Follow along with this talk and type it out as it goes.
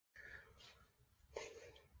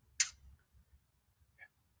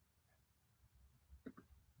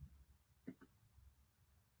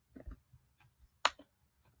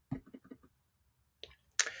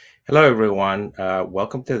Hello, everyone.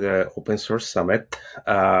 Welcome to the Open Source Summit.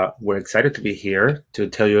 We're excited to be here to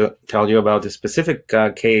tell you about the specific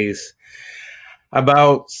case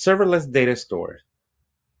about serverless data stores.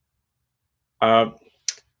 I'm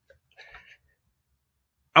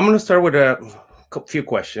going to start with a few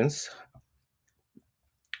questions.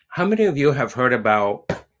 How many of you have heard about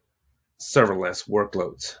serverless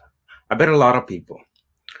workloads? I bet a lot of people.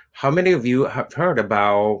 How many of you have heard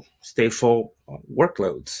about stateful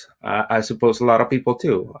workloads? I suppose a lot of people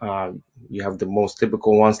too. You have the most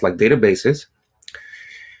typical ones like databases.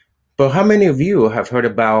 But how many of you have heard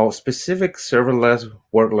about specific serverless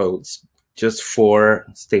workloads just for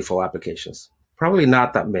stateful applications? Probably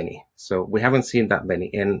not that many. So we haven't seen that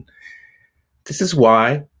many. And this is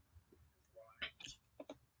why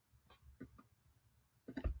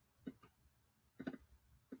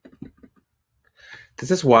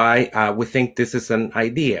we think this is an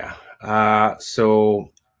idea. So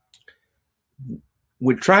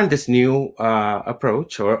we're trying this new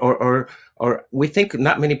approach, or we think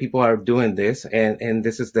not many people are doing this, and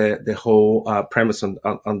this is the whole premise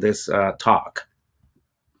on this talk.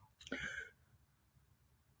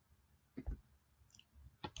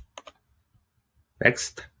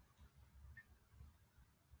 Next.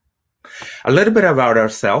 A little bit about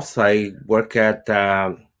ourselves. I work at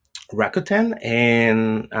Rakuten,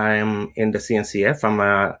 and I'm in the CNCF. I'm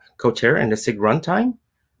a co-chair in the SIG runtime.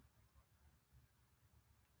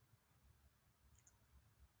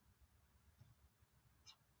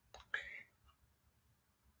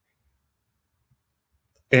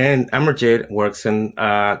 And Amarjit works in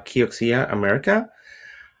KIOXIA, America.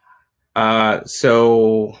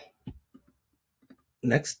 So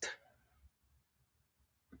next.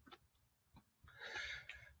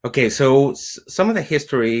 Okay, so some of the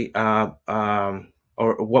history or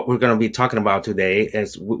what we're going to be talking about today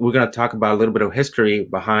is we're going to talk about a little bit of history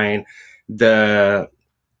behind the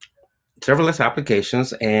serverless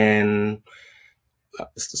applications and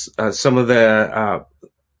some of the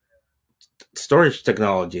storage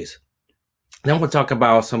technologies. Then we'll talk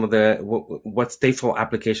about some of the what stateful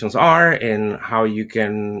applications are and how you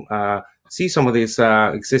can see some of these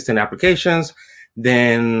existing applications.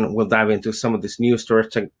 Then we'll dive into some of these new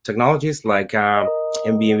storage technologies like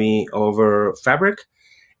NVMe over Fabric,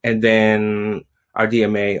 and then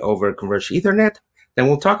RDMA over Converged Ethernet. Then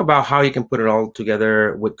we'll talk about how you can put it all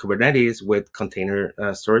together with Kubernetes with Container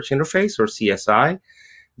Storage Interface, or CSI.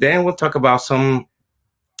 Then we'll talk about some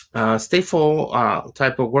stateful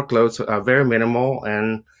type of workloads, very minimal,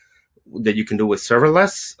 and that you can do with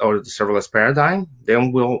serverless or the serverless paradigm.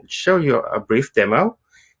 Then we'll show you a brief demo.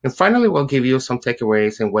 And finally, we'll give you some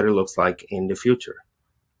takeaways and what it looks like in the future.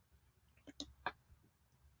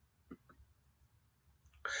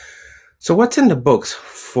 So what's in the books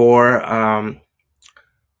for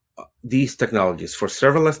these technologies, for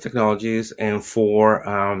serverless technologies and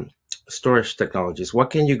for storage technologies? What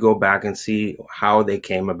can you go back and see how they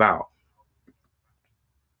came about?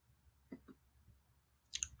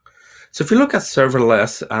 So if you look at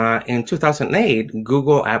serverless, in 2008,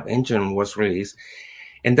 Google App Engine was released.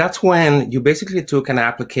 And that's when you basically took an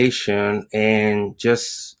application and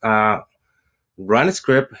just run a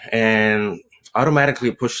script and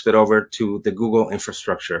automatically pushed it over to the Google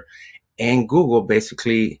infrastructure. And Google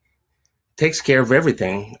basically takes care of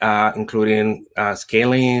everything, including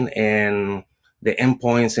scaling and the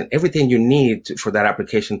endpoints and everything you need for that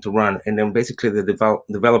application to run. And then basically the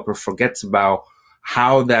developer forgets about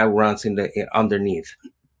how that runs underneath.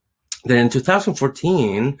 Then in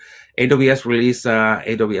 2014, AWS released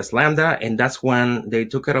AWS Lambda, and that's when they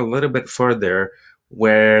took it a little bit further,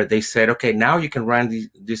 where they said, okay, now you can run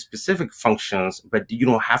these specific functions, but you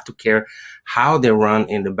don't have to care how they run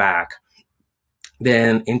in the back.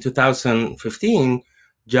 Then in 2015,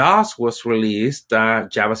 JAWS was released,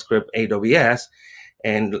 JavaScript AWS,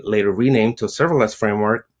 and later renamed to Serverless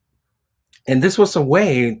Framework. And this was a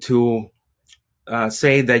way to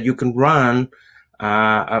say that you can run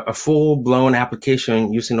a full-blown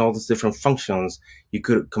application using all these different functions. You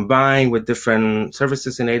could combine with different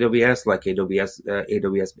services in AWS, like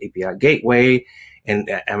AWS API Gateway and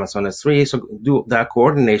Amazon S3. So do that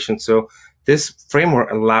coordination. So this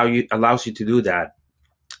framework allows you to do that.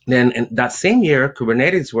 Then in that same year,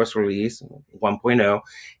 Kubernetes was released 1.0,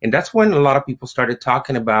 and that's when a lot of people started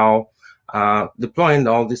talking about deploying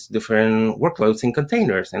all these different workloads in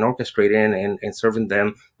containers and orchestrating and serving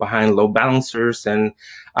them behind load balancers and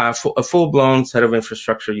a full-blown set of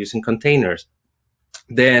infrastructure using containers.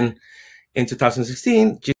 Then in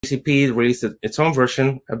 2016, GCP released its own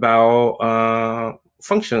version about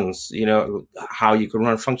functions, how you can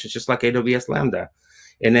run functions just like AWS Lambda.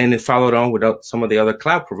 And then it followed on with some of the other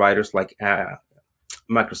cloud providers like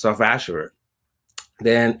Microsoft Azure.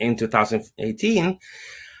 Then in 2018,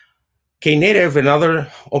 Knative and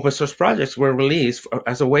other open source projects were released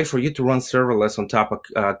as a way for you to run serverless on top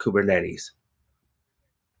of Kubernetes.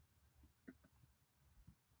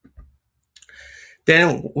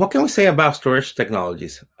 Then what can we say about storage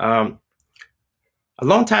technologies? A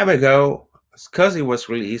long time ago, SCSI was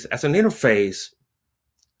released as an interface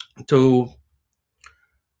to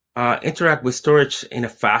interact with storage in a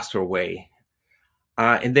faster way.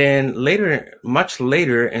 And then later, much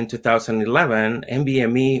later in 2011,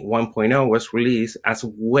 NVMe 1.0 was released as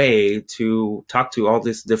a way to talk to all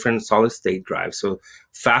these different solid state drives. So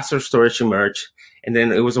faster storage emerged. And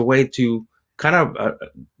then it was a way to kind of,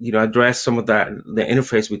 address some of the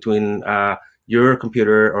interface between your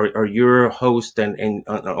computer or your host and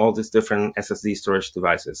all these different SSD storage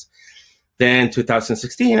devices. Then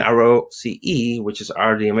 2016, ROCE, which is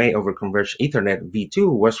RDMA over Converged Ethernet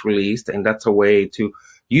v2, was released, and that's a way to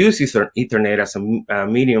use Ethernet as a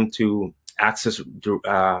medium to access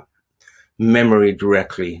memory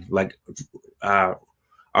directly, like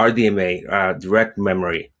RDMA, direct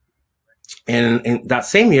memory. And in that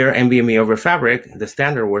same year, NVMe over Fabric, the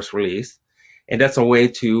standard, was released, and that's a way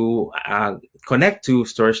to connect to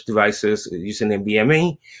storage devices using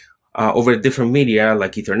NVMe over different media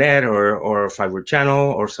like Ethernet or fiber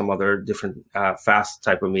channel or some other different fast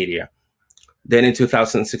type of media. Then in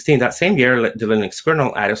 2016, that same year, the Linux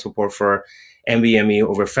kernel added support for NVMe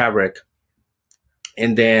over Fabric.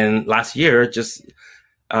 And then last year, just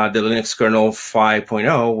the Linux kernel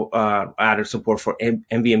 5.0 added support for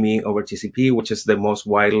NVMe over TCP, which is the most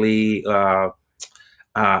widely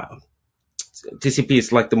TCP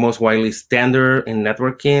is like the most widely standard in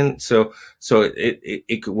networking. So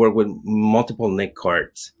it could work with multiple NIC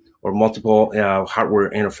cards or multiple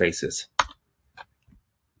hardware interfaces.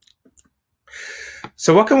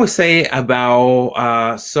 So what can we say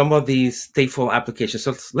about some of these stateful applications?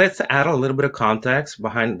 So let's add a little bit of context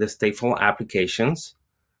behind the stateful applications.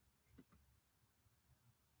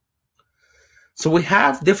 So we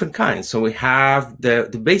have different kinds. So we have the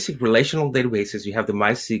basic relational databases. You have the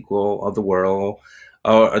MySQL of the world,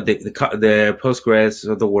 or the Postgres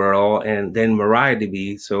of the world, and then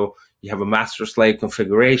MariaDB. So you have a master-slave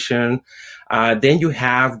configuration. Then you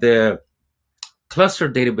have the cluster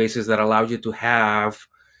databases that allow you to have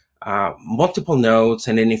multiple nodes.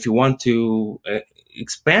 And then if you want to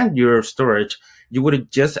expand your storage, you would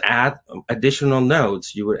just add additional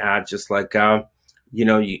nodes. You would add just like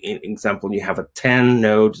in example, you have a 10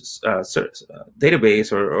 nodes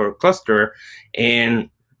database or cluster, and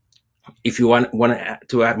if you want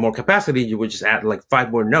to add more capacity, you would just add like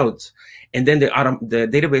 5 more nodes, and then the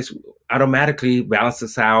database automatically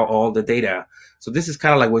balances out all the data. So this is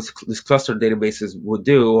kind of like what these cluster databases would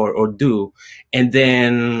do or do. And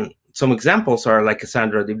then some examples are like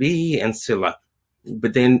Cassandra DB and Scylla.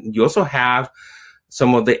 But then you also have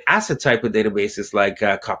some of the asset type of databases like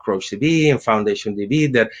CockroachDB and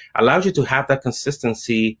FoundationDB that allows you to have that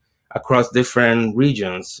consistency across different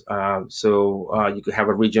regions. So you could have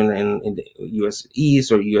a region in the US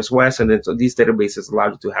East or US West, and then so these databases allow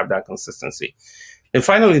you to have that consistency. And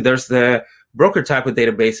finally, there's the broker type of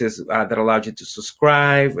databases that allow you to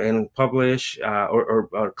subscribe and publish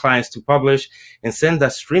or clients to publish and send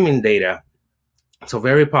that streaming data. So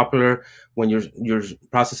very popular when you're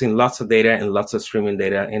processing lots of data and lots of streaming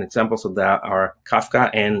data, and examples of that are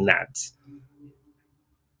Kafka and NATS.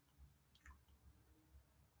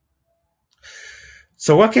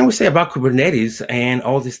 So what can we say about Kubernetes and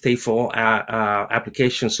all this stateful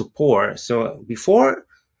application support? So before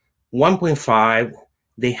 1.5,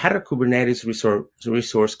 they had a Kubernetes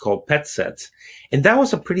resource called PetSets, and that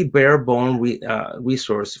was a pretty bare bone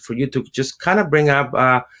resource for you to just kind of bring up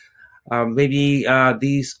maybe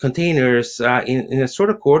these containers in a sort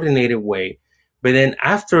of coordinated way. But then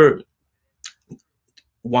after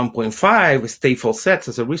 1.5, stateful sets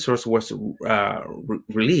as a resource was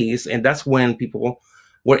released, and that's when people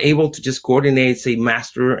were able to just coordinate, say,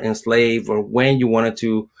 master and slave, or when you wanted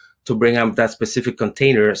to bring up that specific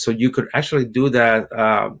container. So you could actually do that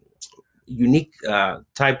unique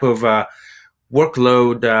type of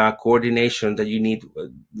workload coordination that you need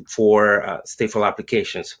for stateful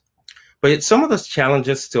applications. But some of those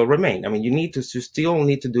challenges still remain. I mean, you still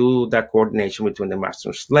need to do that coordination between the master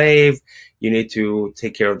and slave. You need to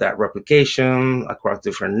take care of that replication across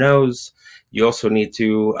different nodes. You also need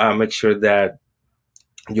to make sure that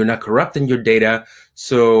you're not corrupting your data.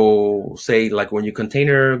 So say like when your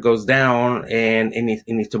container goes down and it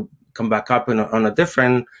needs to come back up on a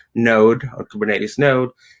different node or Kubernetes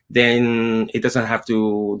node, then it doesn't have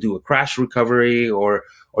to do a crash recovery or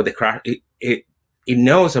or the crash. It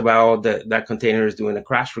knows about that container is doing a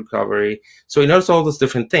crash recovery. So it knows all those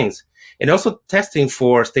different things. And also testing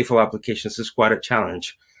for stateful applications is quite a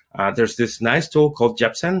challenge. There's this nice tool called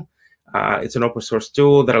Jepsen. It's an open source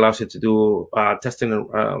tool that allows you to do testing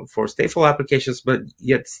for stateful applications, but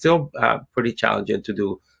yet still pretty challenging to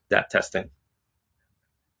do that testing.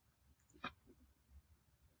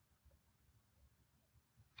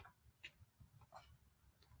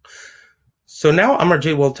 So now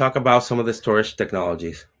Amarjit will talk about some of the storage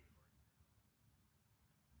technologies.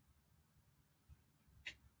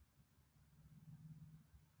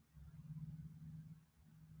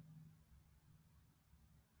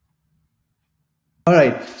 All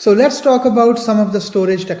right, so let's talk about some of the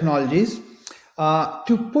storage technologies.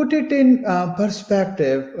 To put it in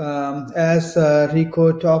perspective, as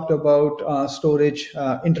Rico talked about storage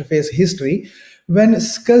interface history, when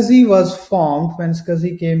SCSI was formed, when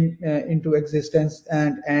SCSI came into existence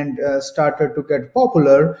and started to get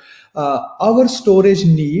popular, our storage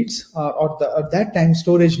needs, or at that time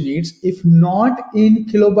storage needs, if not in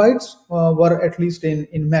kilobytes, were at least in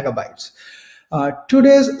megabytes.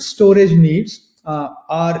 Today's storage needs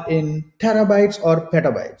are in terabytes or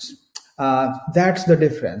petabytes. That's the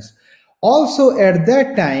difference. Also, at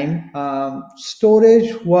that time,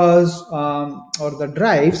 storage was, or the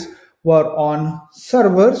drives were on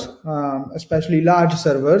servers, especially large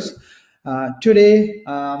servers. Today,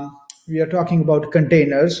 we are talking about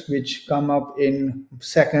containers, which come up in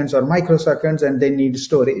seconds or microseconds, and they need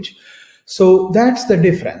storage. So that's the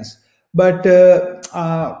difference. But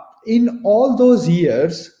in all those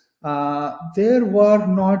years, there were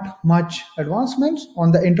not much advancements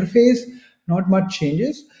on the interface, not much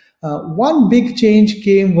changes. One big change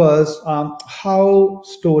came was how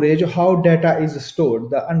storage, how data is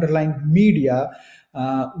stored, the underlying media,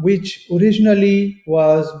 which originally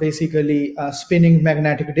was basically spinning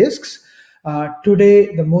magnetic disks.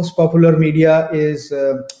 Today, the most popular media is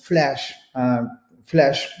flash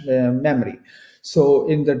memory. So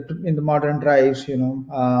in the modern drives,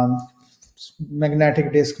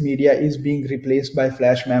 magnetic disk media is being replaced by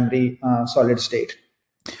flash memory, solid state.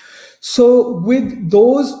 So with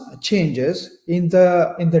those changes in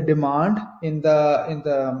the demand, in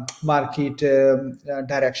the market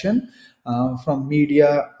direction, from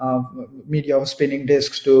media of spinning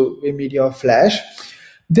disks to media of flash,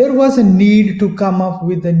 there was a need to come up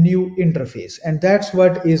with a new interface, and that's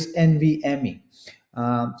what is NVMe.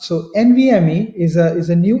 So NVMe is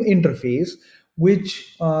a new interface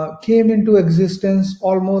which came into existence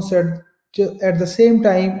almost at the same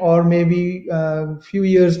time, or maybe a few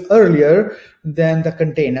years earlier than the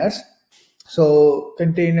containers. So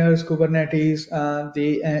containers, Kubernetes,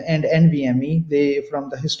 and NVMe, they, from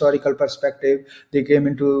the historical perspective, they came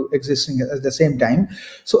into existence at the same time.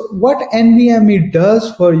 So what NVMe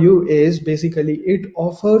does for you is basically it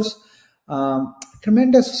offers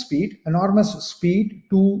tremendous speed, enormous speed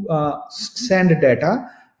to send data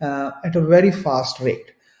at a very fast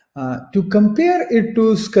rate. To compare it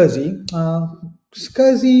to SCSI,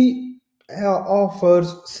 SCSI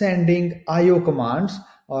offers sending IO commands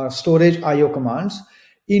or storage IO commands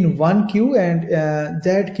in one queue, and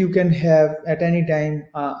that queue can have at any time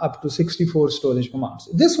up to 64 storage commands.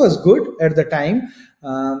 This was good at the time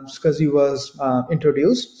SCSI was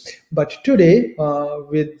introduced, but today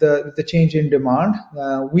with the change in demand,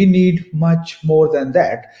 we need much more than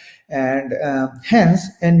that, and hence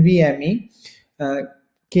NVMe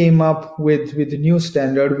came up with a new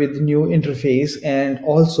standard, with new interface, and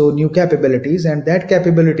also new capabilities. And that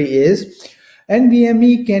capability is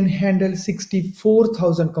NVMe can handle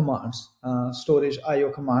 64,000 commands, storage IO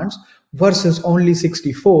commands, versus only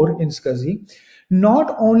 64 in SCSI.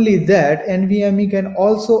 Not only that, NVMe can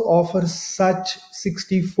also offer such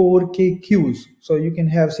 64K queues. So you can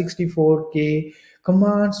have 64K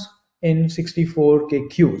commands in 64K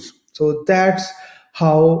queues. So that's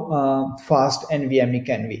how fast NVMe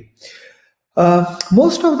can be.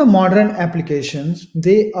 Most of the modern applications,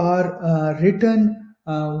 they are written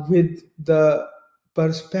with the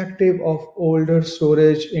perspective of older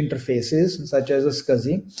storage interfaces such as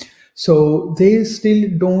SCSI. So they still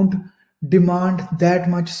don't demand that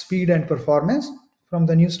much speed and performance from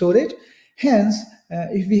the new storage. Hence,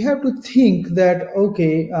 if we have to think that,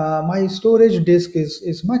 okay, my storage disk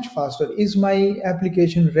is much faster, is my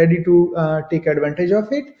application ready to take advantage of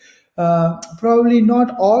it? Probably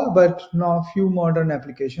not all, but a few modern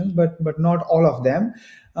applications, but not all of them.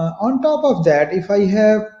 On top of that, if I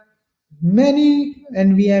have many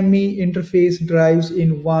NVMe interface drives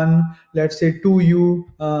in one, let's say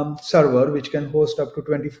 2U server, which can host up to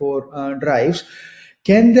 24 drives,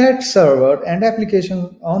 Can that server and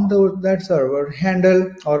application on that server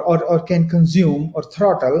handle or can consume or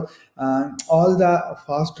throttle all the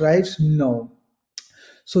fast drives? No.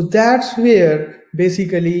 So that's where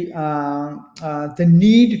basically the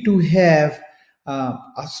need to have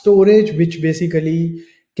a storage which basically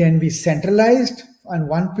can be centralized on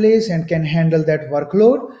one place and can handle that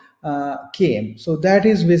workload came. So that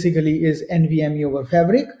is basically is NVMe over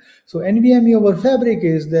Fabric. So NVMe over Fabric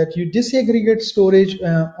is that you disaggregate storage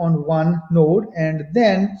on one node, and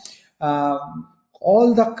then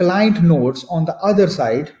all the client nodes on the other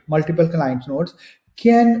side, multiple client nodes,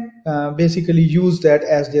 can basically use that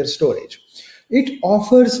as their storage. It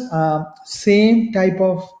offers same type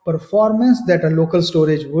of performance that a local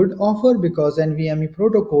storage would offer, because NVMe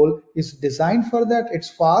protocol is designed for that. It's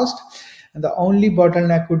fast, and the only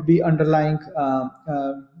bottleneck would be underlying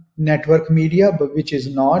network media, but which is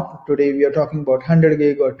not. Today we are talking about 100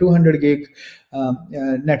 gig or 200 gig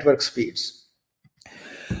network speeds.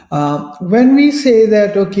 When we say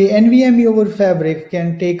that, okay, NVMe over Fabric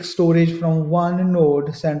can take storage from one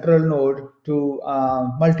node, central node, to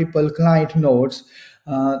multiple client nodes,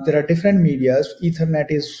 there are different medias. Ethernet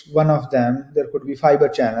is one of them. There could be fiber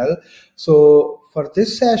channel. So for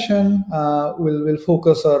this session, we'll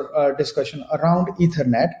focus our discussion around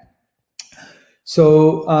Ethernet.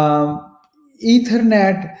 So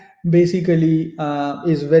Ethernet basically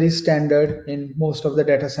is very standard in most of the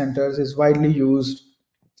data centers, is widely used.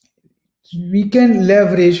 We can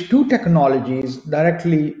leverage two technologies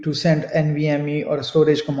directly to send NVMe or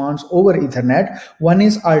storage commands over Ethernet. One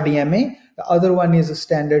is RDMA, the other one is a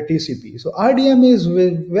standard TCP. So RDMA is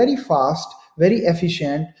very fast, very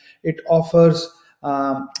efficient. It offers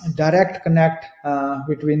direct connect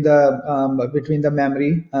between the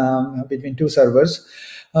memory, between two servers,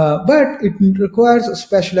 but it requires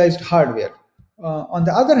specialized hardware. On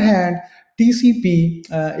the other hand, TCP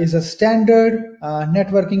is a standard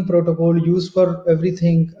networking protocol used for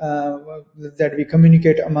everything that we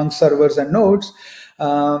communicate among servers and nodes.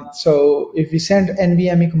 So if we send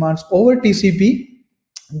NVMe commands over TCP,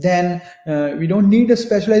 then we don't need a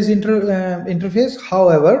specialized interface.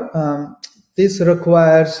 However, this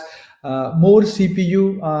requires more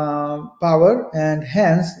CPU power, and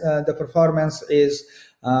hence the performance is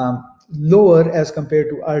lower as compared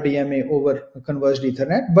to RDMA over converged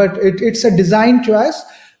Ethernet. But it's a design choice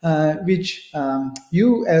which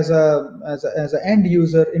you as a end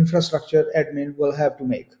user infrastructure admin will have to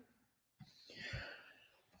make.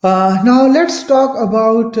 Now let's talk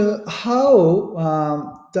about how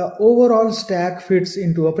the overall stack fits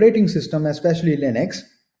into operating system, especially Linux.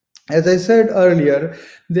 As I said earlier,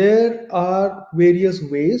 there are various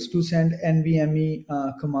ways to send NVMe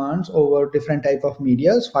commands over different type of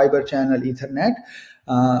medias, fiber channel, Ethernet.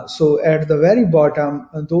 So at the very bottom,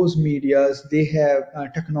 those medias, they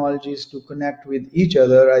have technologies to connect with each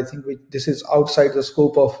other. I think this is outside the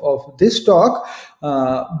scope of this talk.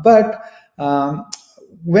 But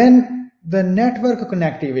when the network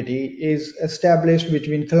connectivity is established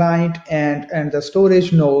between client and the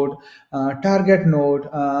storage node, target node,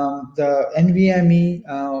 the NVMe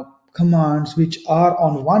commands which are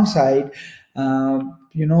on one side,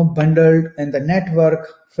 bundled, and the network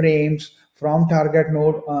frames from target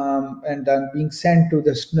node and then being sent to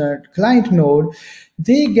the client node,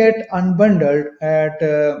 they get unbundled at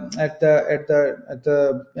the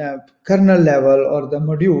kernel level or the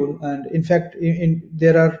module. And in fact,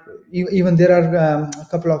 there are a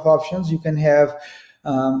couple of options. You can have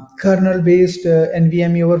kernel-based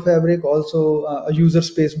NVMe over Fabric, also a user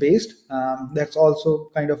space-based. That's also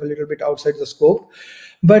kind of a little bit outside the scope.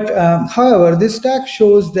 But however, this stack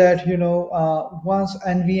shows that once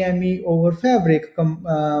NVMe over Fabric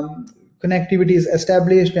connectivity is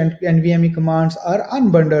established and NVMe commands are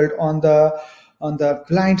unbundled on the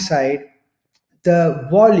client side, the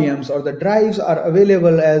volumes or the drives are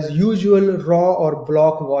available as usual raw or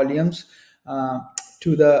block volumes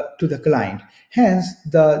to the client. Hence,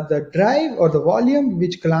 the drive or the volume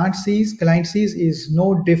which client sees is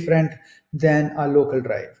no different than a local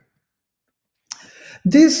drive.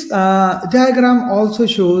 This diagram also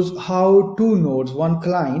shows how two nodes, one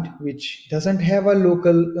client which doesn't have a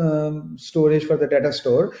local storage for the data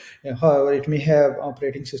store, however it may have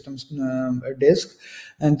operating systems disk,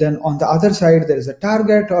 and then on the other side there is a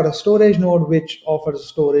target or a storage node which offers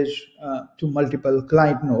storage to multiple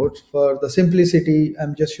client nodes. For the simplicity,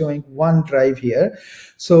 I'm just showing one drive here.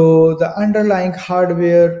 So the underlying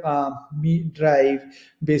hardware drive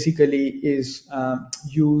basically is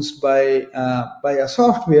used by a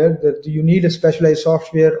software that you need a specialized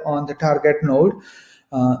software on the target node.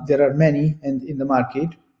 There are many in the market.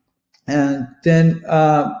 And then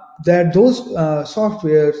that those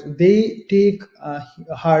softwares, they take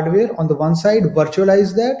hardware on the one side,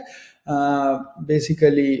 virtualize that,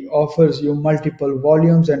 basically offers you multiple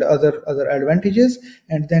volumes and other advantages,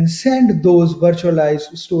 and then send those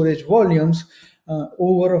virtualized storage volumes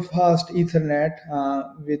over a fast Ethernet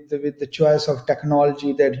with the choice of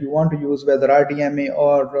technology that you want to use, whether RDMA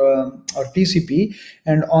or TCP.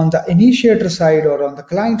 And on the initiator side or on the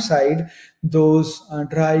client side, those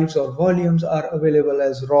drives or volumes are available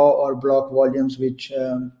as raw or block volumes, which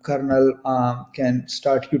kernel can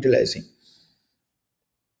start utilizing.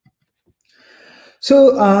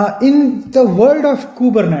 So in the world of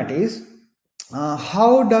Kubernetes,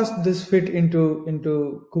 how does this fit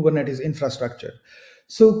into Kubernetes infrastructure?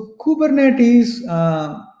 So Kubernetes,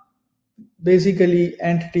 basically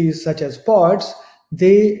entities such as pods,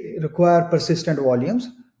 they require persistent volumes.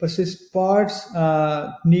 Pods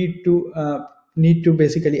need to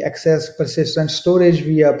basically access persistent storage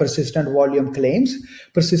via persistent volume claims.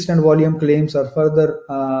 Persistent volume claims are further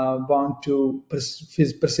bound to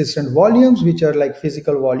persistent volumes, which are like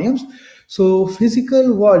physical volumes. So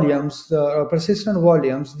physical volumes, persistent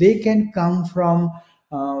volumes, they can come from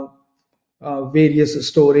various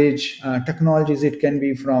storage technologies. It can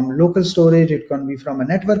be from local storage, it can be from a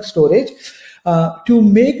network storage. To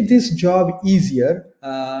make this job easier,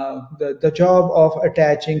 the job of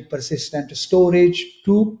attaching persistent storage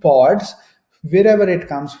to pods, wherever it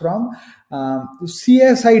comes from,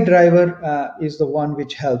 CSI driver is the one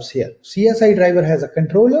which helps here. CSI driver has a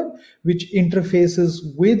controller which interfaces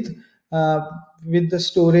with the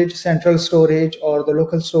storage, central storage or the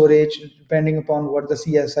local storage, depending upon what the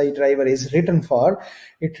CSI driver is written for.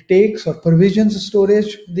 It takes or provisions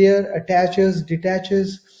storage there, attaches,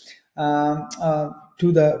 detaches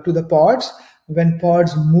to the pods. When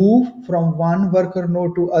pods move from one worker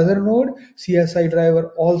node to other node, CSI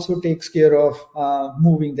driver also takes care of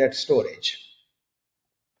moving that storage.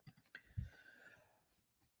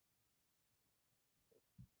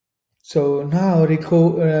 So now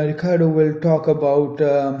Ricardo will talk about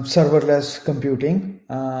serverless computing,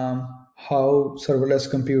 how serverless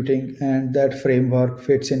computing and that framework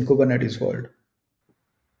fits in Kubernetes world.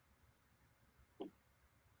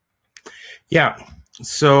 Yeah.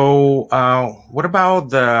 So what about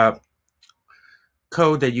the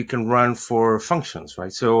code that you can run for functions,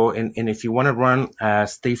 right? So, and if you want to run a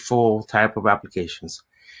stateful type of applications,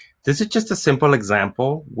 this is just a simple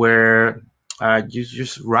example where you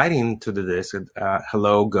just write into the disk,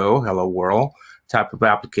 hello Go, hello world type of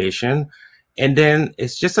application. And then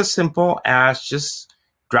it's just as simple as just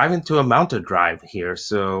driving to a mounted drive here.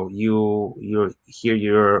 So you're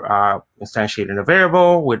instantiating a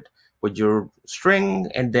variable with your string,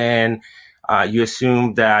 and then you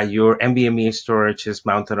assume that your NVMe storage is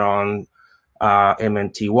mounted on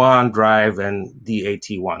MNT1 drive and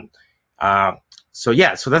DAT1. So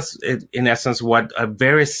yeah, so that's in essence what a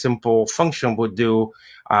very simple function would do.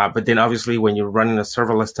 But then obviously when you're running a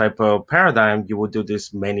serverless type of paradigm, you would do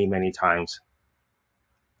this many, many times.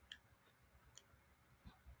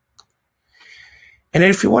 And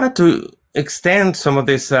if you wanted to extend some of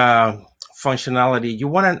this functionality, you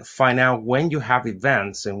want to find out when you have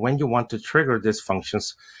events and when you want to trigger these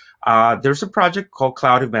functions. There's a project called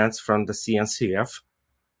Cloud Events from the CNCF.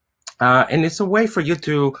 And it's a way for you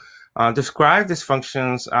to describe these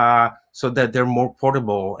functions so that they're more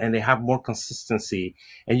portable and they have more consistency,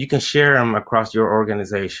 and you can share them across your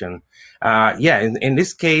organization. Yeah, in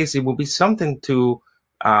this case, it will be something to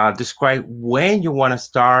describe when you want to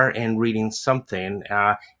start and reading something,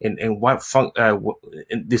 and what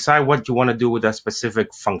decide what you want to do with a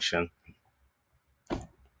specific function.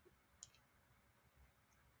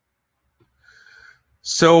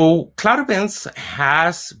 So Cloud Events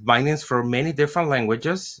has bindings for many different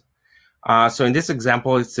languages. So in this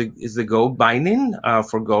example, it's the Go binding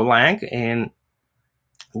for Golang, and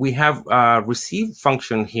we have receive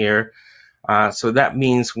function here. So that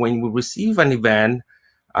means when we receive an event,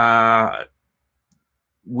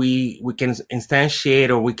 we can instantiate,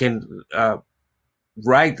 or we can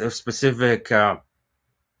write a specific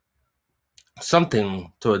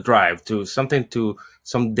something to a drive, to something, to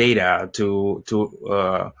some data, to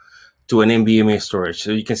an NVMe storage.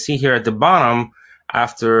 So you can see here at the bottom,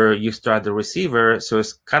 after you start the receiver, so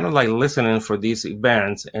it's kind of like listening for these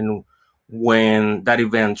events, and when that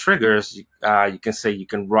event triggers, you can say you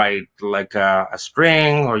can write like a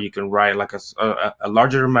string, or you can write like a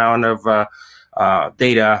larger amount of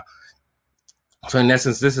data. So in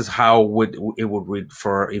essence, this is how it would read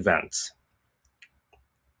for events.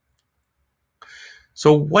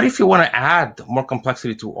 So what if you want to add more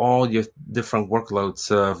complexity to all your different workloads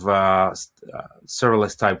of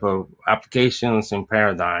serverless type of applications and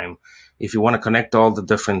paradigm, if you want to connect all the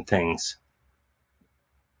different things?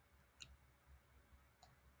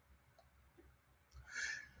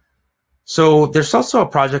 So there's also a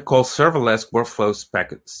project called Serverless Workflow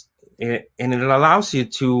Specs, and it allows you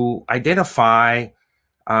to identify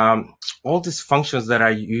all these functions that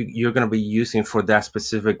you're going to be using for that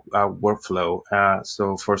specific workflow.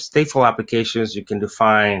 So for stateful applications, you can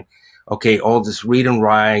define, okay, all these read and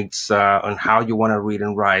writes on how you want to read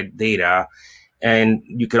and write data. And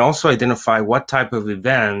you can also identify what type of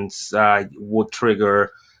events would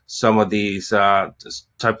trigger some of these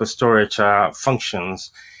type of storage functions.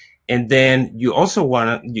 And then you also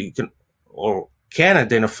can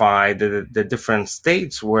identify the different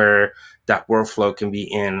states where that workflow can be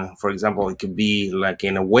in. For example, it could be like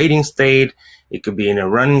in a waiting state, it could be in a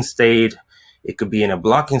running state, it could be in a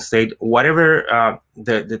blocking state, whatever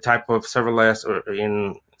the type of serverless or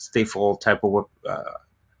in stateful type of work,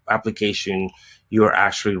 application you're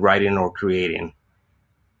actually writing or creating.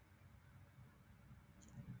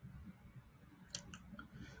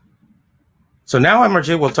 So now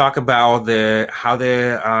Amarjit will talk about how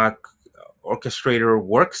the orchestrator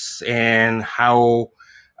works and how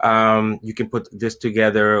you can put this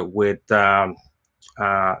together with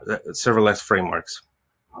serverless frameworks.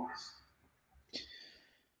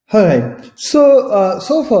 All right. So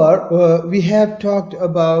so far we have talked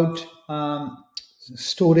about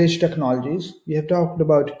storage technologies. We have talked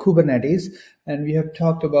about Kubernetes, and we have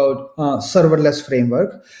talked about serverless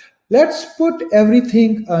framework. Let's put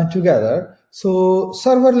everything together. So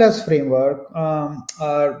serverless framework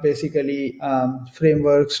are basically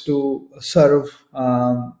frameworks to serve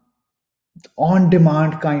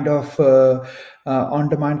on-demand kind of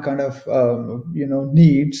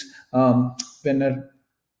needs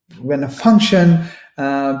when a function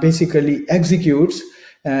basically executes,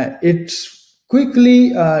 it quickly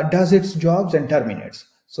does its jobs and terminates.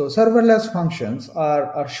 So serverless functions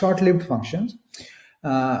are short-lived functions.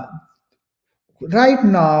 Right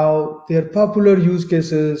now, their popular use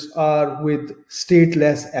cases are with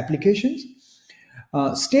stateless applications.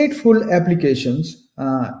 Stateful applications,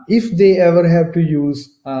 if they ever have to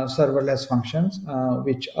use serverless functions,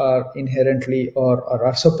 which are inherently or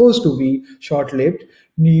are supposed to be short-lived,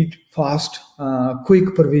 need fast,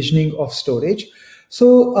 quick provisioning of storage.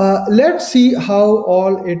 So let's see how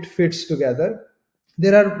all it fits together.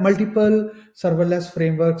 There are multiple serverless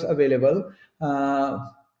frameworks available.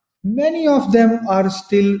 Many of them are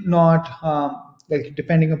still not, like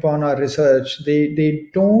depending upon our research, they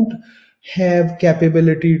don't have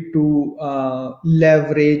capability to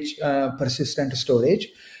leverage persistent storage.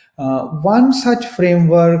 One such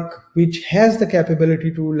framework which has the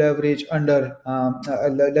capability to leverage underlying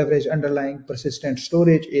persistent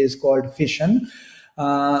storage is called Fission.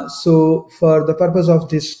 So for the purpose of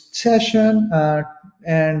this session,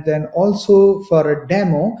 and then also for a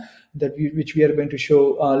demo which we are going to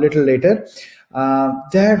show a little later,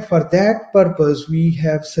 that for that purpose we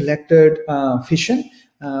have selected Fission.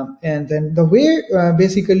 And then the way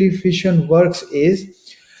basically Fission works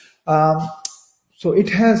is, so it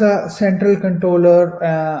has a central controller,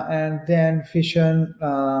 and then Fission,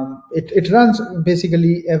 it runs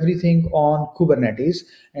basically everything on Kubernetes,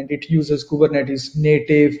 and it uses Kubernetes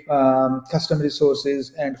native custom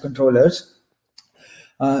resources and controllers.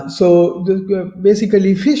 So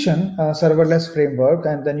basically Fission, serverless framework,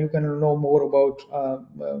 and then you can know more about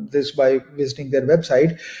this by visiting their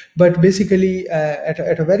website. But basically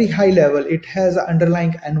at a very high level, it has an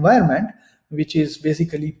underlying environment which is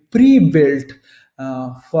basically pre-built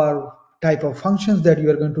for type of functions that you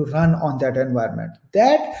are going to run on that environment.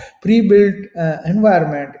 That pre-built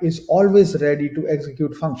environment is always ready to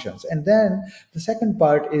execute functions. And then the second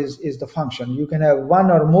part is the function. You can have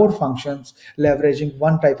one or more functions leveraging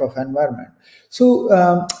one type of environment. So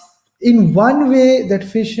in one way that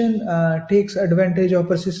Fission takes advantage of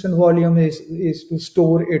persistent volume is to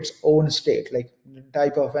store its own state, like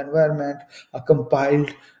type of environment, a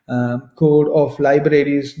compiled code of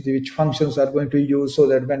libraries which functions are going to use, so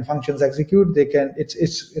that when functions execute,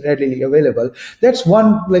 it's readily available. That's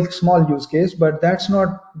one like small use case, but that's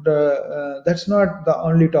not the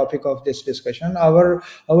only topic of this discussion. Our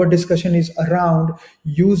discussion is around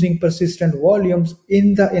using persistent volumes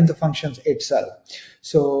in the functions itself.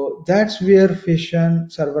 So that's where Fission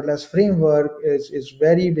serverless framework is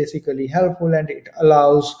very basically helpful, and it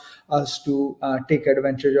allows us to take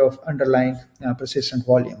advantage of underlying persistent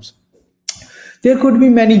volumes. There could be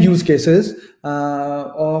many use cases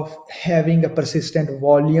of having a persistent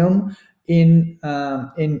volume in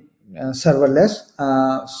serverless.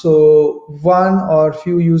 So one or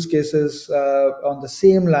few use cases on the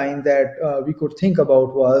same line that we could think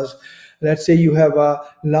about was, let's say you have a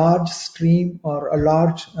large stream or a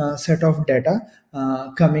large set of data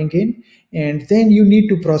coming in, and then you need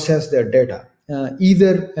to process that data.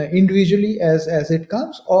 Either individually as it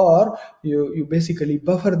comes, or you basically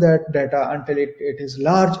buffer that data until it is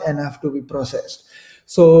large enough to be processed.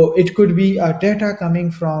 So it could be data coming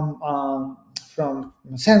from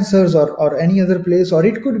sensors or any other place, or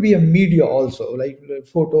it could be a media also, like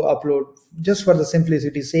photo upload, just for the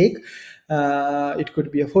simplicity's sake. It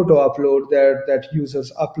could be a photo upload that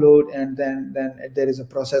users upload, and then there is a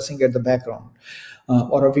processing at the background,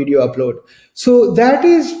 or a video upload. So that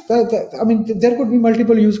is, I mean, there could be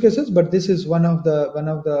multiple use cases, but this is one of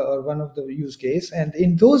the use case. And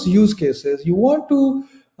in those use cases, you want to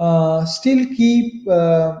still keep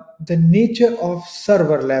the nature of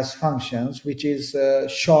serverless functions, which is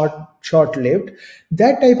short-lived.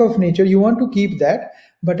 That type of nature, you want to keep that,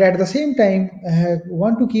 but at the same time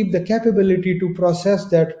want to keep the capability to process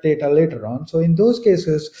that data later on. So in those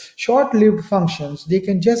cases, short-lived functions, they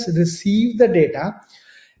can just receive the data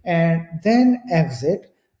and then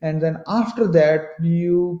exit, and then after that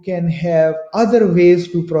you can have other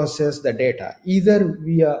ways to process the data, either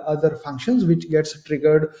via other functions which gets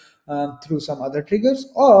triggered through some other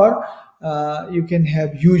triggers, or you can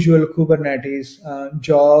have usual Kubernetes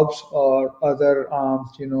jobs or other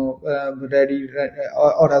ready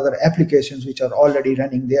or other applications which are already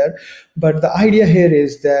running there. But the idea here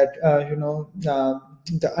is that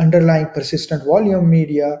the underlying persistent volume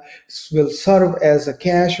media will serve as a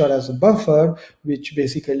cache or as a buffer, which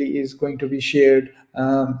basically is going to be shared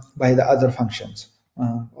by the other functions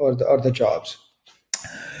or the jobs.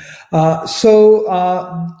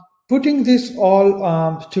 Putting this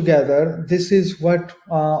all together, this is what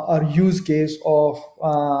our use case of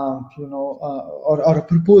or a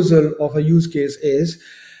proposal of a use case is.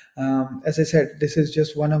 As I said, this is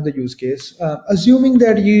just one of the use case. Assuming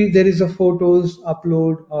that there is a photos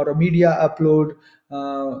upload or a media upload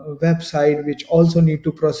website which also need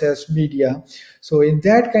to process media. So in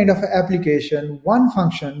that kind of application, one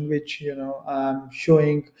function which I'm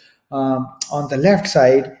showing on the left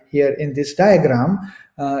side here in this diagram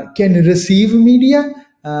can receive media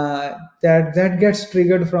that gets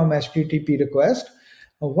triggered from HTTP request.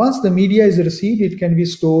 Once the media is received, it can be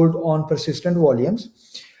stored on persistent volumes.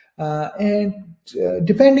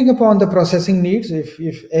 Depending upon the processing needs,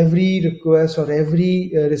 if every request or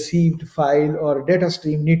every received file or data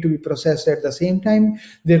stream need to be processed at the same time,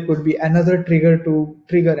 there could be another trigger to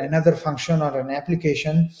trigger another function or an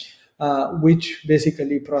application which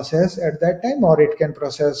basically process at that time, or it can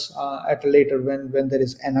process at later when there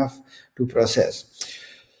is enough to process.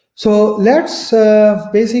 So let's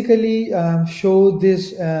basically show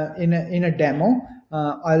this in a demo.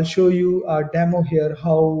 I'll show you a demo here,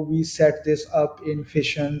 how we set this up in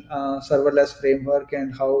Fission serverless framework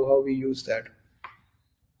and how we use that.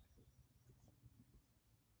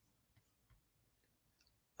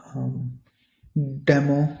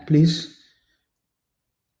 Demo, please.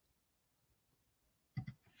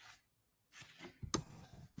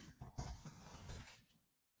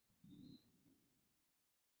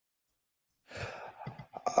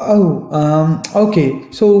 Okay.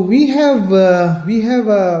 So we have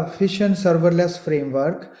a Fission serverless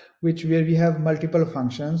framework, where we have multiple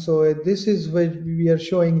functions. So this is where we are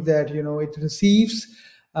showing that it receives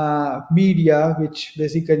media, which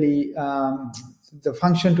basically the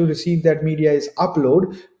function to receive that media is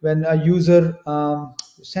upload. When a user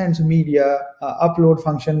sends media, upload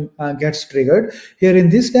function gets triggered. Here in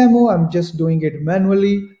this demo, I'm just doing it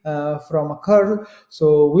manually from a curl.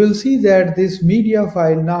 So we'll see that this media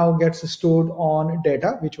file now gets stored on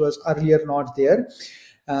data, which was earlier not there.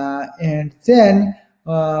 And then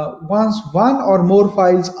once one or more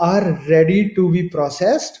files are ready to be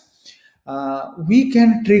processed, we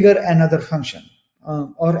can trigger another function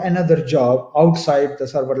or another job outside the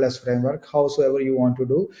serverless framework, howsoever you want to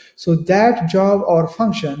do. So that job or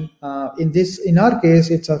function, in our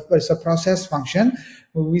case, it's a process function.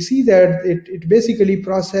 We see that it basically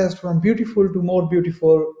processed from beautiful to more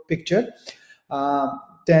beautiful picture.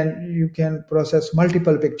 Then you can process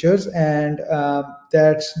multiple pictures, and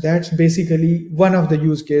that's basically one of the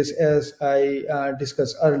use case, as I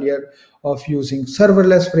discussed earlier, of using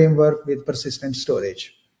serverless framework with persistent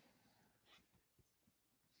storage.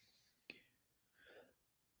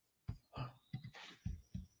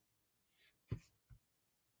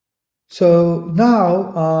 So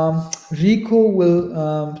now Rico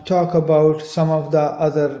will talk about some of the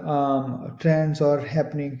other trends or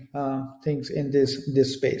happening things in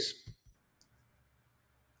this space.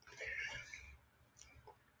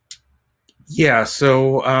 Yeah.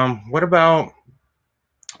 So, what about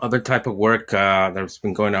other type of work that's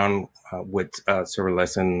been going on with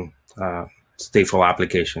serverless and stateful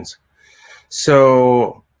applications?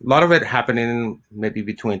 So, a lot of it happening maybe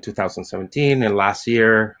between 2017 and last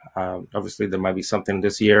year. Obviously, there might be something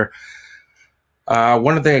this year.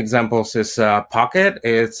 One of the examples is Pocket.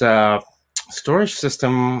 It's a storage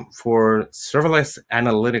system for serverless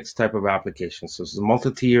analytics type of applications. So it's a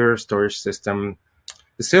multi-tier storage system.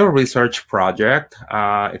 It's still a research project.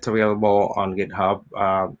 It's available on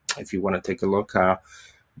GitHub if you want to take a look.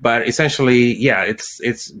 But essentially, yeah,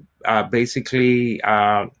 it's basically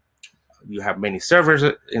you have many servers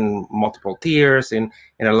in multiple tiers, and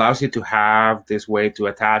it allows you to have this way to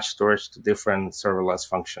attach storage to different serverless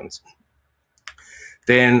functions.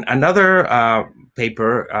 Then another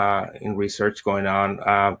paper in research going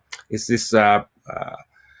on is this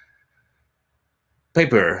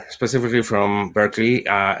paper specifically from Berkeley.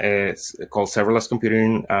 It's called Serverless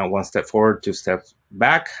Computing, One Step Forward, Two Steps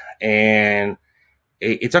Back. And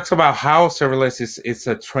it talks about how serverless is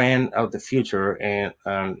a trend of the future. And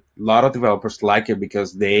a lot of developers like it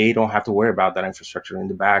because they don't have to worry about that infrastructure in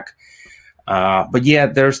the back. But yeah,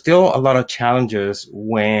 there's still a lot of challenges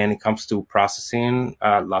when it comes to processing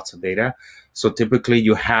lots of data. So typically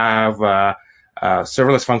you have a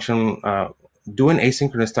serverless function doing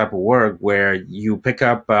asynchronous type of work where you pick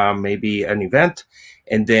up maybe an event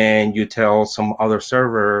and then you tell some other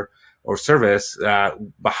server or service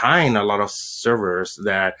behind a lot of servers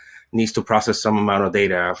that needs to process some amount of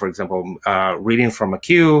data. For example, reading from a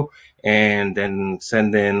queue and then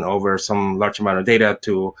sending over some large amount of data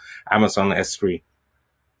to Amazon S3.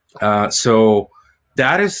 So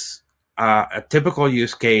that is a typical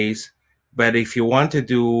use case. But if you want to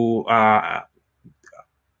do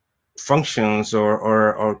functions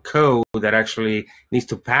or code that actually needs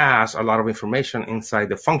to pass a lot of information inside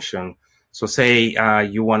the function. So say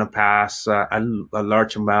you want to pass a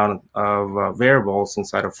large amount of variables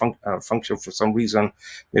inside a function for some reason,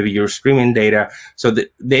 maybe you're streaming data. So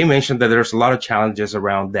they mentioned that there's a lot of challenges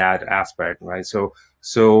around that aspect, right?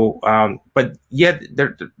 But yet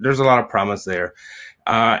there's a lot of promise there.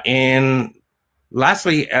 And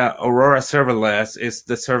lastly, Aurora Serverless is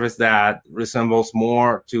the service that resembles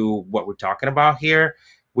more to what we're talking about here,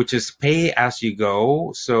 which is pay as you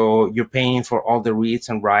go. So you're paying for all the reads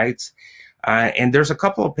and writes. And there's a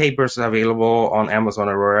couple of papers available on Amazon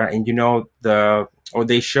Aurora, and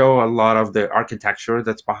they show a lot of the architecture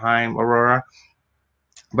that's behind Aurora,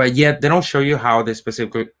 but yet they don't show you how they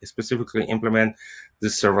specifically implement the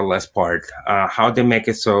serverless part, how they make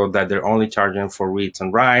it so that they're only charging for reads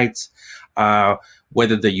and writes,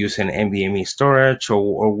 whether they're using NVMe storage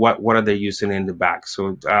or what are they using in the back.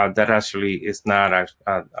 So that actually is not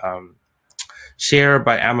shared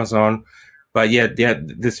by Amazon, but yet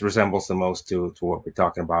this resembles the most to what we're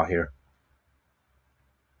talking about here.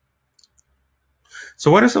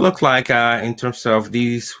 So what does it look like in terms of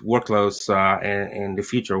these workloads in the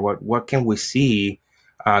future? What can we see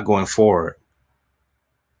going forward?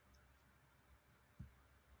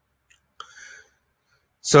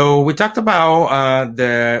 So we talked about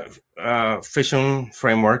the fission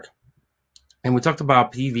framework, and we talked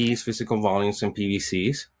about PVs, physical volumes, and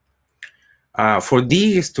PVCs. For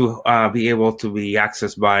these to be able to be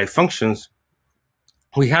accessed by functions,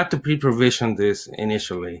 we had to pre-provision this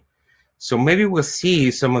initially. So maybe we'll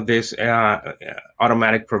see some of this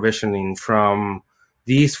automatic provisioning from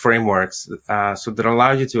these frameworks so that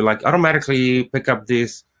allow you to like automatically pick up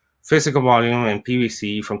this physical volume and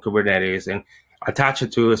PVC from Kubernetes and attach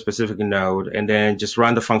it to a specific node, and then just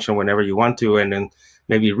run the function whenever you want to, and then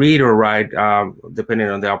maybe read or write depending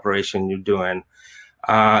on the operation you're doing.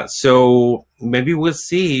 So maybe we'll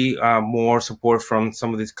see more support from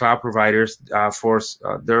some of these cloud providers for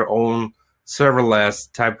their own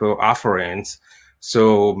serverless type of offerings.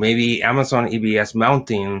 So maybe Amazon EBS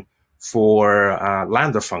mounting for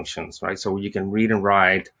Lambda functions, right? So you can read and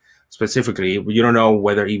write specifically. You don't know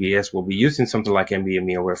whether EBS will be using something like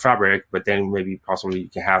NVMe or Fabric, but then maybe possibly you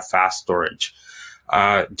can have fast storage.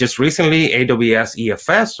 Just recently, AWS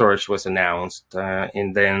EFS storage was announced,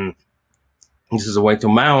 and then this is a way to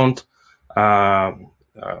mount EFS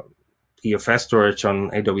storage on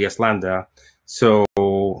AWS Lambda. So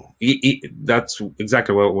that's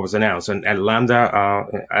exactly what was announced, and Lambda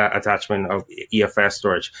attachment of EFS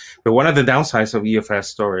storage. But one of the downsides of EFS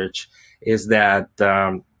storage is that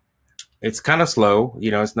it's kind of slow.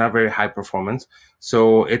 It's not very high performance.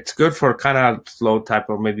 So it's good for kind of slow type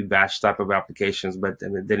of maybe batch type of applications. But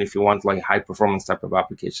then if you want like high performance type of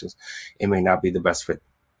applications, it may not be the best fit.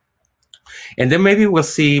 And then maybe we'll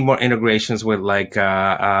see more integrations with like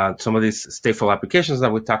some of these stateful applications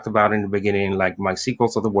that we talked about in the beginning, like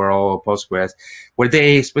MySQLs of the world, Postgres, where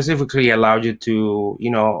they specifically allow you to,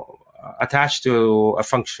 attach to a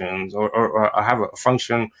function or have a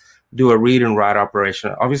function do a read and write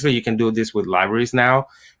operation. Obviously, you can do this with libraries now,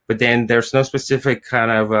 but then there's no specific kind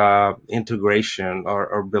of integration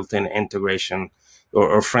or built-in integration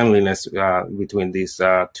or friendliness between these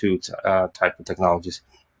two type of technologies.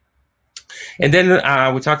 And then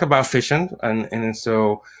we talked about fission, and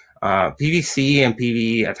so PVC and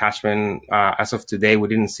PV attachment, as of today, we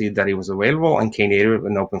didn't see that it was available in Knative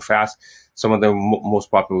and OpenFast, some of the most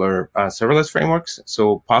popular serverless frameworks.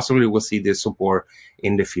 So possibly we'll see this support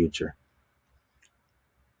in the future.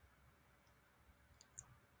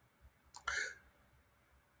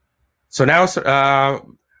 So now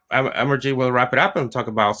Amarjit will wrap it up and talk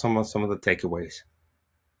about some of the takeaways.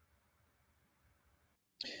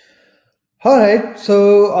 All right,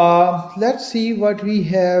 so let's see what we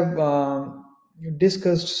have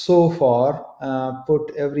discussed so far,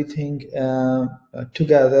 put everything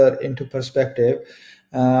together into perspective.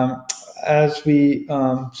 As we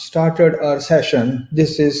started our session,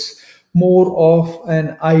 this is more of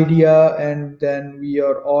an idea, and then we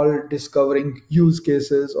are all discovering use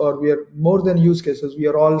cases, or we are more than use cases, we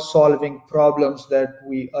are all solving problems that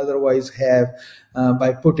we otherwise have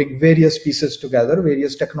by putting various pieces together,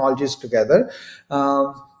 various technologies together.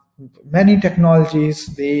 Many technologies,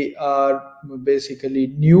 they are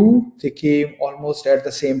basically new, they came almost at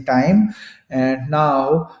the same time, and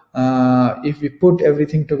now if we put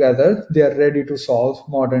everything together, they are ready to solve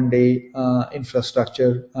modern day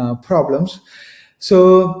infrastructure problems.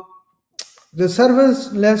 So the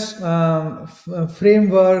serverless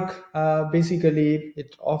framework, basically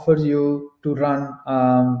it offers you to run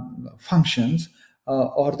functions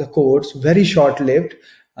or the codes, very short-lived,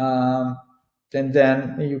 and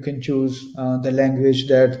then you can choose the language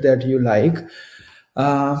that you like.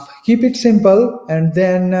 Keep it simple, and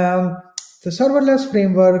then the serverless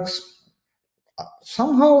frameworks,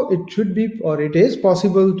 somehow it should be, or it is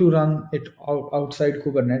possible to run it outside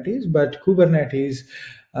Kubernetes, but Kubernetes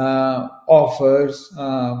offers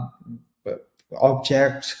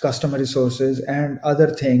objects, customer resources, and other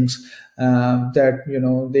things that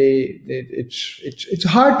it's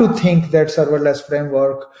hard to think that serverless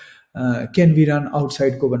framework can be run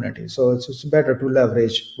outside Kubernetes. So it's better to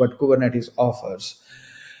leverage what Kubernetes offers.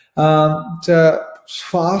 The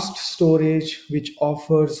fast storage, which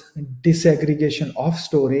offers disaggregation of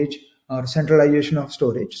storage or centralization of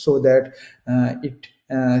storage, so that it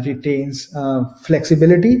retains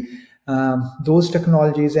flexibility. Those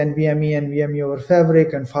technologies, NVMe and NVMe over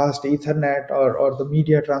Fabric and fast Ethernet or the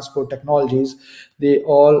media transport technologies, they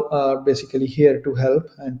all are basically here to help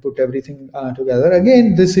and put everything together.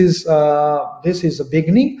 Again, this is a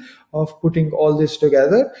beginning of putting all this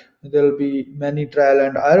together. There will be many trial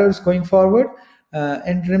and errors going forward.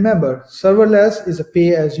 And remember, serverless is a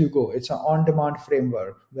pay-as-you-go. It's an on-demand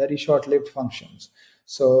framework, very short-lived functions.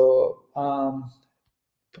 So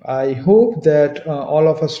I hope that all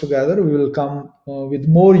of us together, we will come with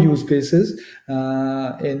more use cases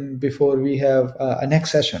before we have a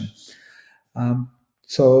next session.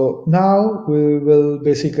 So now we will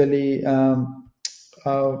basically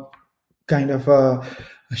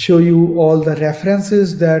show you all the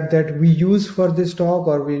references that we use for this talk,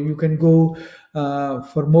 or you can go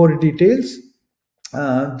for more details.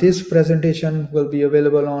 This presentation will be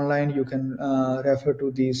available online. You can refer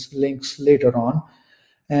to these links later on.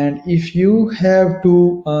 And if you have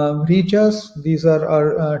to reach us, these are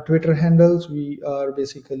our Twitter handles. We are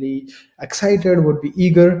basically excited, would be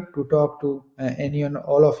eager to talk to any and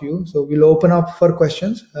all of you. So we'll open up for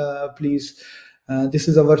questions. Please, this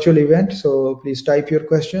is a virtual event, so please type your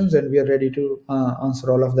questions and we are ready to answer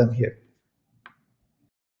all of them here.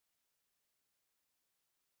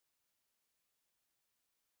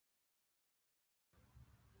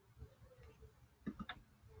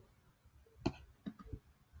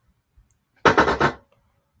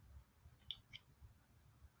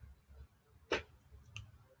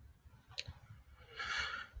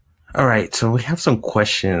 All right, so we have some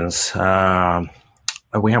questions.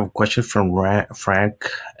 We have a question from Frank.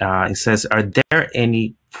 It says, are there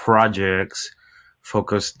any projects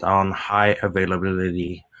focused on high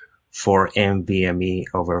availability for NVMe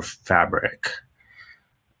over Fabric?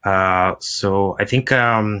 So I think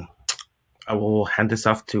I will hand this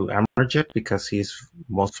off to Amarjit because he's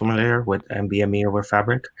most familiar with NVMe over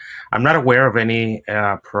Fabric. I'm not aware of any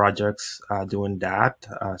projects doing that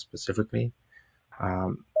specifically.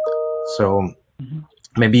 So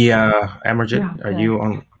maybe Amarjit, are you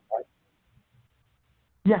on?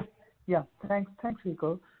 Yeah, Yeah, thanks,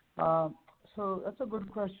 Rico. So that's a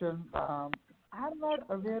good question. I'm not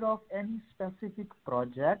aware of any specific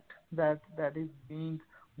project that is being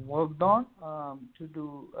worked on to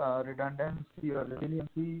do redundancy or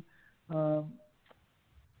resiliency, um,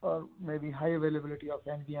 or maybe high availability of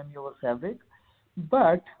NVMe over Fabric.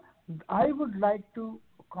 But I would like to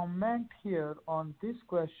comment here on this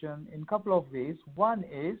question in a couple of ways. One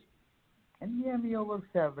is NVMe over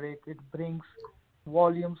Fabric, it brings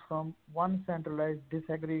volumes from one centralized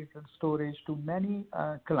disaggregated storage to many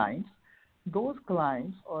clients. Those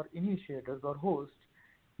clients or initiators or hosts,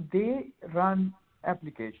 they run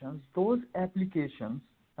applications. Those applications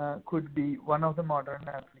could be one of the modern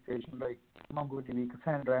applications like MongoDB,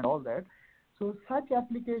 Cassandra, and all that. So such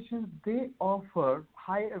applications, they offer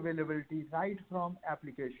high availability right from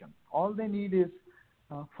application. All they need is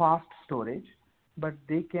fast storage, but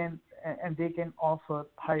they can offer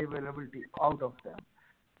high availability out of them.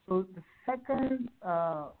 So the second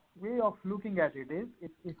way of looking at it is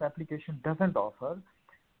if application doesn't offer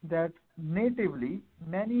that natively,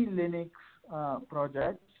 many Linux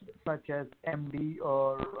projects such as MD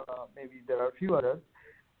or maybe there are a few others,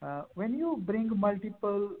 when you bring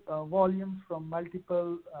multiple volumes from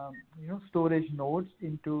multiple storage nodes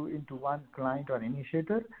into one client or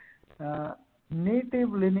initiator, native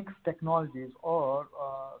Linux technologies or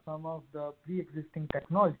some of the pre-existing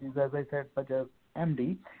technologies, as I said, such as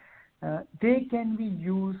MD, they can be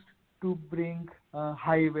used to bring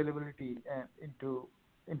high availability into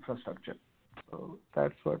infrastructure. So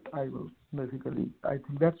that's what I will basically, I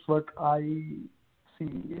think that's what I see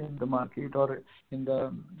in the market or in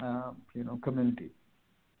the community.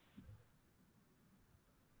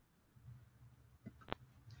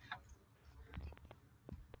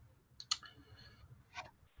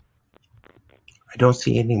 I don't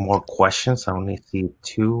see any more questions. I only see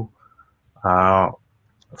two.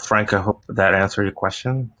 Frank, I hope that answered your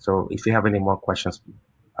question. So if you have any more questions,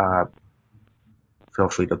 feel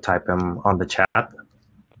free to type them on the chat.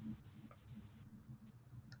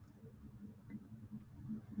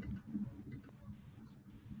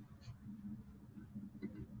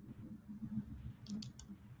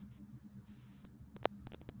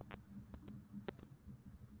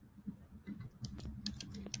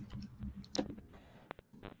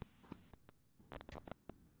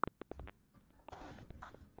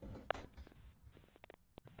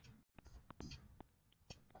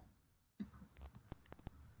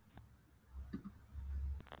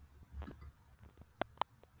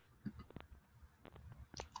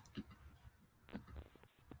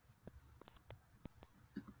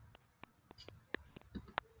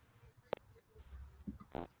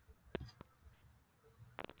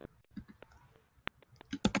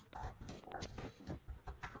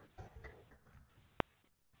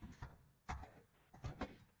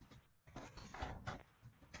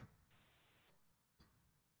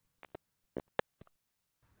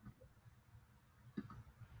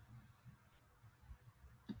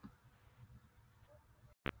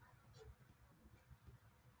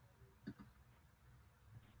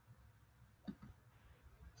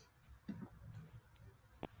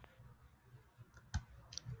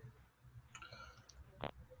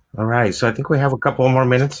 All right, so I think we have a couple more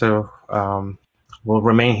minutes, so we'll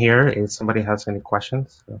remain here if somebody has any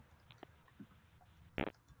questions. So.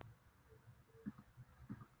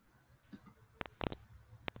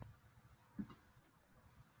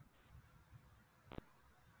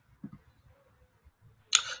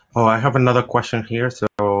 Oh, I have another question here.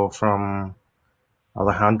 So from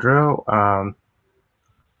Alejandro,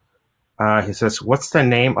 he says, what's the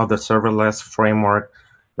name of the serverless framework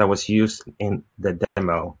that was used in the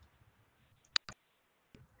demo?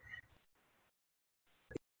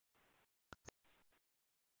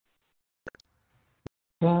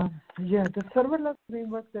 Yeah, the serverless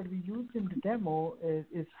framework that we used in the demo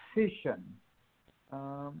is Fission.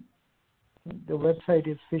 The website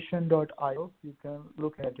is fission.io. You can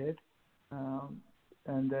look at it,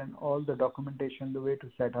 and then all the documentation, the way to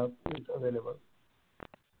set up is available.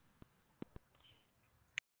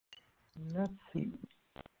 Let's see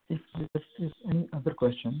if there is any other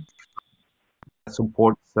question.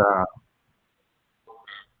 Supports.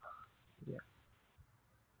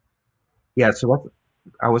 Yeah. So what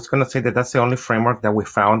I was going to say that's the only framework that we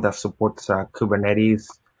found that supports Kubernetes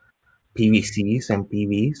PVCs and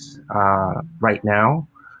PVs right now.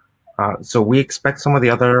 So we expect some of the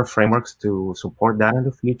other frameworks to support that in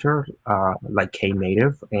the future, like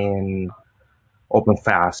Knative and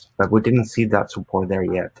OpenFast, but we didn't see that support there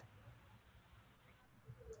yet.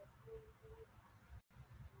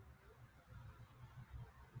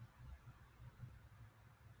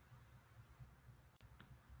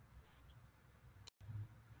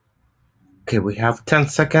 Okay, we have 10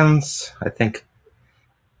 seconds, I think.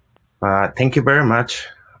 Thank you very much.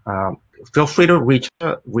 Feel free to reach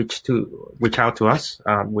out to us.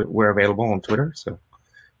 We're available on Twitter, so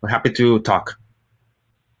we're happy to talk.